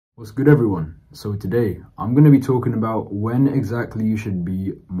What's good, everyone? So today I'm going to be talking about when exactly you should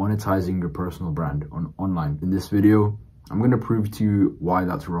be monetizing your personal brand online. In this video, I'm going to prove to you why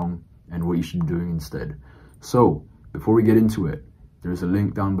that's wrong and what you should be doing instead. So before we get into it, there's a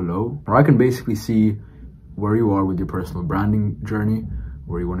link down below where I can basically see where you are with your personal branding journey,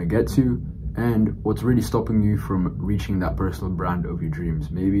 where you want to get to, and what's really stopping you from reaching that personal brand of your dreams.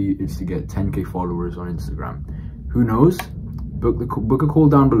 Maybe it's to get 10k followers on Instagram. Who knows? Book a call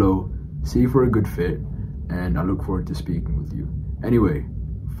down below, see if we're a good fit, and I look forward to speaking with you. Anyway,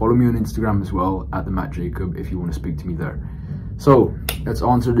 follow me on Instagram as well, @TheMattJacob, if you want to speak to me there. So let's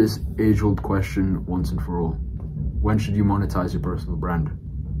answer this age-old question once and for all. When should you monetize your personal brand?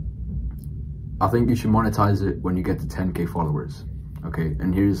 I think you should monetize it when you get to 10k followers. Okay,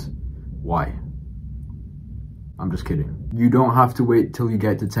 and here's why. I'm just kidding. You don't have to wait till you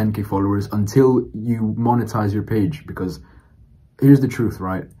get to 10k followers until you monetize your page, because here's the truth,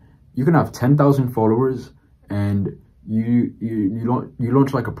 right? You can have 10,000 followers and you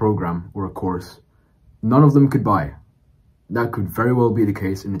launch like a program or a course. None of them could buy. That could very well be the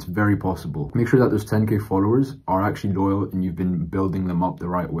case, and it's very possible. Make sure that those 10k followers are actually loyal and you've been building them up the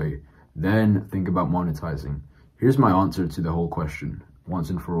right way. Then think about monetizing. Here's my answer to the whole question,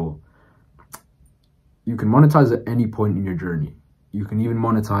 once and for all. You can monetize at any point in your journey. You can even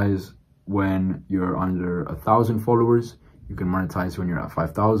monetize when you're under 1,000 followers. You can monetize when you're at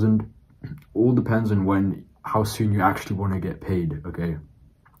 5,000. All depends on how soon you actually want to get paid, okay?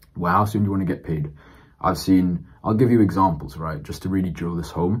 Well, how soon you want to get paid. I'll give you examples, right? Just to really drill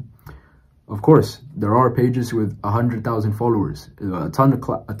this home. Of course, there are pages with 100,000 followers, a ton of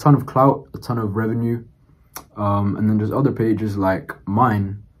clout, a ton of revenue. And then there's other pages like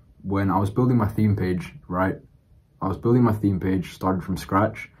mine. When I was building my theme page, right? I was building my theme page, started from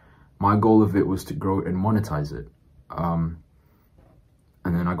scratch. My goal of it was to grow and monetize it.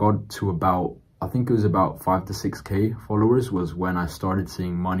 And then I got to about, I think it was about 5 to 6k followers was when I started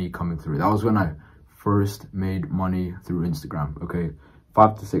seeing money coming through. That was when I first made money through Instagram, okay?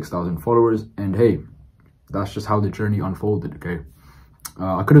 5 to 6,000 followers, and hey, that's just how the journey unfolded, okay?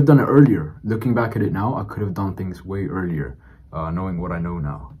 I could have done it earlier. Looking back at it now, I could have done things way earlier, knowing what I know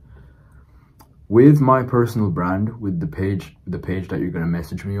now. With my personal brand, with the page that you're gonna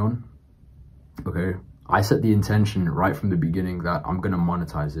message me on, okay? I set the intention right from the beginning that I'm gonna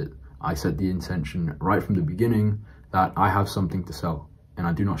monetize it. I set the intention right from the beginning that I have something to sell, and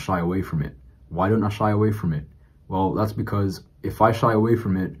I do not shy away from it. Why don't I shy away from it? Well, that's because if I shy away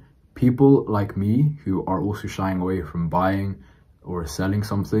from it, people like me who are also shying away from buying or selling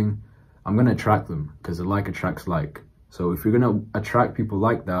something, I'm gonna attract them, because the like attracts like. So if you're gonna attract people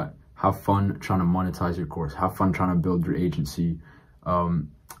like that, have fun trying to monetize your course. Have fun trying to build your agency.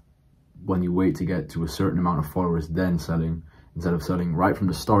 When you wait to get to a certain amount of followers, then selling, instead of selling right from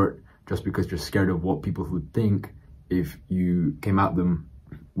the start, just because you're scared of what people would think if you came at them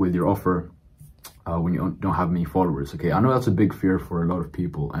with your offer when you don't have many followers. Okay, I know that's a big fear for a lot of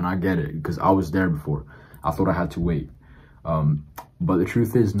people, and I get it, because I was there before. I thought I had to wait. But the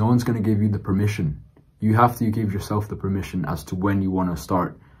truth is, no one's going to give you the permission. You have to give yourself the permission as to when you want to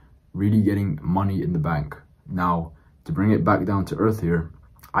start really getting money in the bank. Now, to bring it back down to earth here,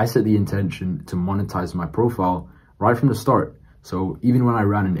 I set the intention to monetize my profile right from the start. So even when I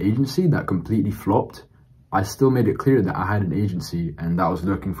ran an agency that completely flopped, I still made it clear that I had an agency and that I was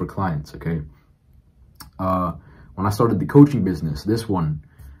looking for clients, okay? When I started the coaching business, this one,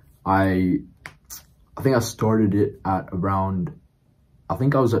 I think I started it at around, I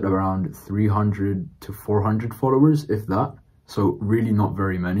think I was at around 300 to 400 followers, if that. So really not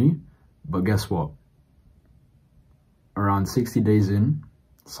very many, but guess what? Around 60 days in,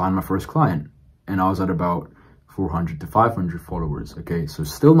 signed my first client, and I was at about 400 to 500 followers, okay? So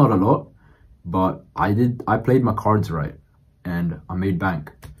still not a lot, but I played my cards right, and I made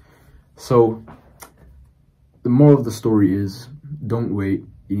bank. So the moral of the story is, don't wait.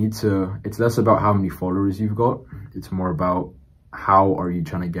 It's less about how many followers you've got. It's more about how are you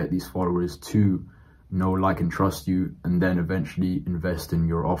trying to get these followers to know, like, and trust you, and then eventually invest in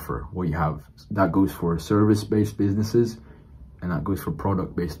your offer, what you have. That goes for service-based businesses, and that goes for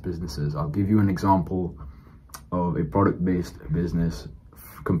product-based businesses. I'll give you an example of a product-based business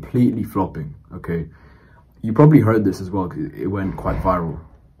completely flopping, okay? You probably heard this as well, because it went quite viral.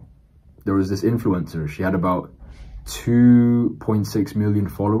 There was this influencer. She had about 2.6 million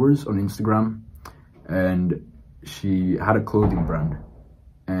followers on Instagram, and she had a clothing brand.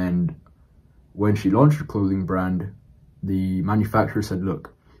 And when she launched her clothing brand, the manufacturer said,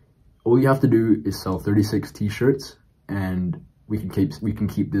 look, all you have to do is sell 36 t-shirts and we can keep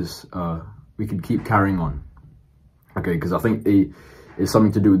carrying on. Okay, because I think it it's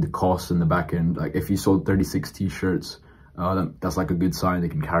something to do with the cost in the back end. Like if you sold 36 t-shirts, that's like a good sign. They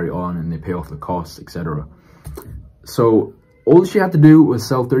can carry on and they pay off the costs, etc. So all she had to do was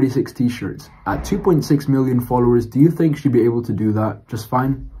sell 36 t-shirts at 2.6 million followers. Do you think she'd be able to do that just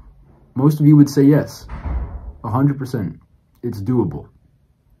fine? Most of you would say yes, 100%. It's doable.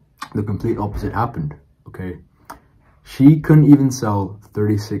 The complete opposite happened, okay? She couldn't even sell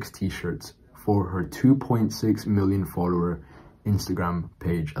 36 t-shirts for her 2.6 million follower Instagram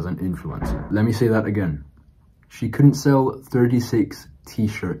page as an influencer. Let me say that again. She couldn't sell 36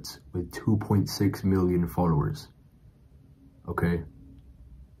 t-shirts with 2.6 million followers. Okay?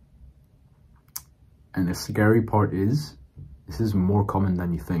 And the scary part is, this is more common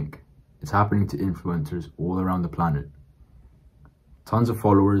than you think. It's happening to influencers all around the planet. Tons of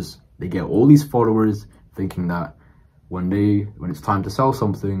followers. They get all these followers thinking that when it's time to sell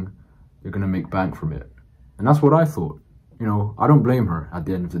something, they're going to make bank from it. And that's what I thought. You know, I don't blame her at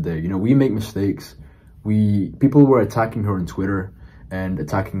the end of the day. You know, we make mistakes. People were attacking her on Twitter and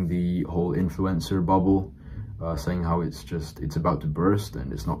attacking the whole influencer bubble, saying how it's about to burst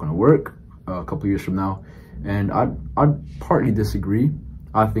and it's not going to work a couple of years from now. And I'd partly disagree.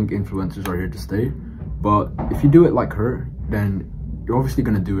 I think influencers are here to stay. But if you do it like her, then you're obviously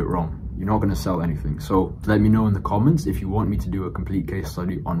going to do it wrong. You're not going to sell anything. So let me know in the comments if you want me to do a complete case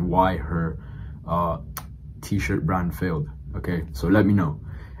study on why her t-shirt brand failed. Okay, so let me know.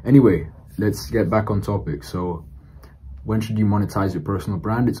 Anyway, let's get back on topic. So when should you monetize your personal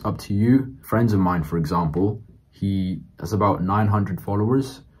brand? It's up to you. Friends of mine, for example, he has about 900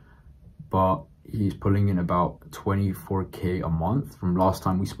 followers, but he's pulling in about 24k a month from last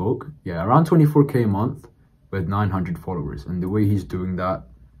time we spoke. Yeah, around 24k a month with 900 followers. And the way he's doing that,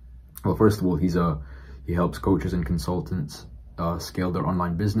 well, first of all, he helps coaches and consultants scale their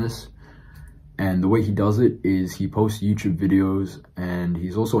online business. And the way he does it is he posts YouTube videos, and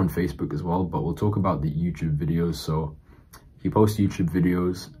he's also on Facebook as well, but we'll talk about the YouTube videos. So he posts YouTube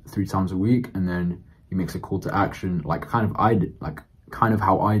videos 3 times a week, and then he makes a call to action, like kind of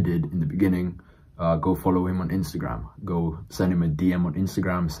how I did in the beginning. Go follow him on Instagram. Go send him a DM on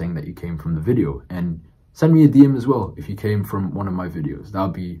Instagram saying that you came from the video, and send me a DM as well if you came from one of my videos. That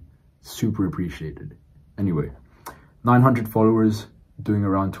would be super appreciated. Anyway, 900 followers, doing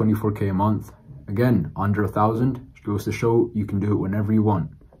around 24k a month. Again, under 1,000, goes to show you can do it whenever you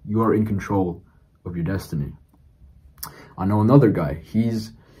want. You are in control of your destiny. I know another guy,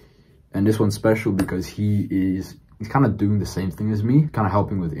 and this one's special because he's kind of doing the same thing as me, kind of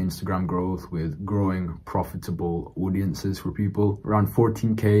helping with Instagram growth, with growing profitable audiences for people. Around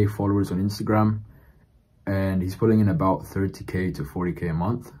 14k followers on Instagram, and he's pulling in about 30k to 40k a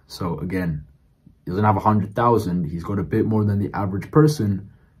month. So again, he doesn't have 100,000, he's got a bit more than the average person.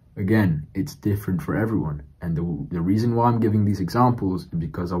 Again, it's different for everyone. And the reason why I'm giving these examples is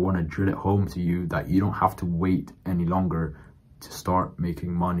because I want to drill it home to you that you don't have to wait any longer to start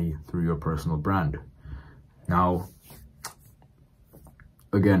making money through your personal brand. Now,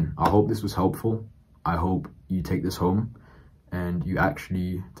 again, I hope this was helpful. I hope you take this home and you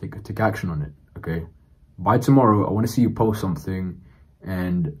actually take action on it, okay? By tomorrow, I want to see you post something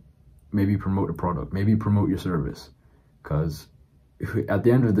and maybe promote a product, maybe promote your service. Because at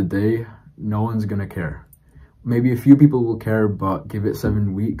the end of the day, no one's going to care. Maybe a few people will care, but give it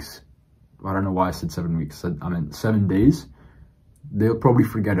 7 weeks. I don't know why I said 7 weeks. I meant 7 days. They'll probably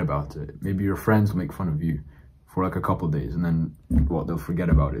forget about it. Maybe your friends will make fun of you for like a couple of days, and then they'll forget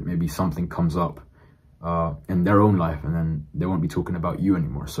about it. Maybe something comes up in their own life, and then they won't be talking about you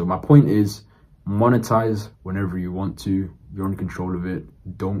anymore. So my point is, monetize whenever you want to. You're in control of it.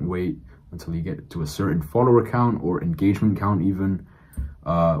 Don't wait until you get to a certain follower count or engagement count even,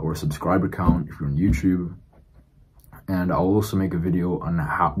 or subscriber count if you're on YouTube. And I'll also make a video on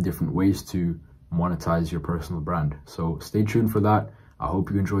different ways to monetize your personal brand. So stay tuned for that. I hope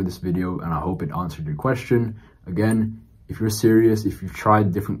you enjoyed this video and I hope it answered your question. Again, if you're serious, if you've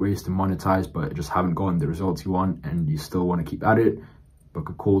tried different ways to monetize but just haven't gotten the results you want and you still want to keep at it, book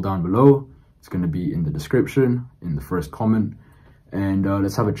a call down below. It's going to be in the description, in the first comment, and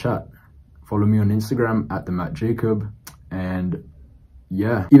let's have a chat. Follow me on Instagram at @TheMattJacob. And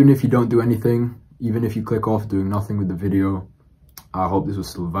yeah, even if you don't do anything, even if you click off doing nothing with the video, I hope this was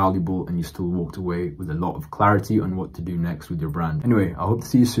still valuable and you still walked away with a lot of clarity on what to do next with your brand. Anyway, I hope to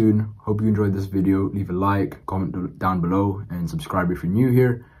see you soon. Hope you enjoyed this video. Leave a like, comment down below, and subscribe if you're new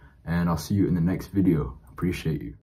here. And I'll see you in the next video. Appreciate you.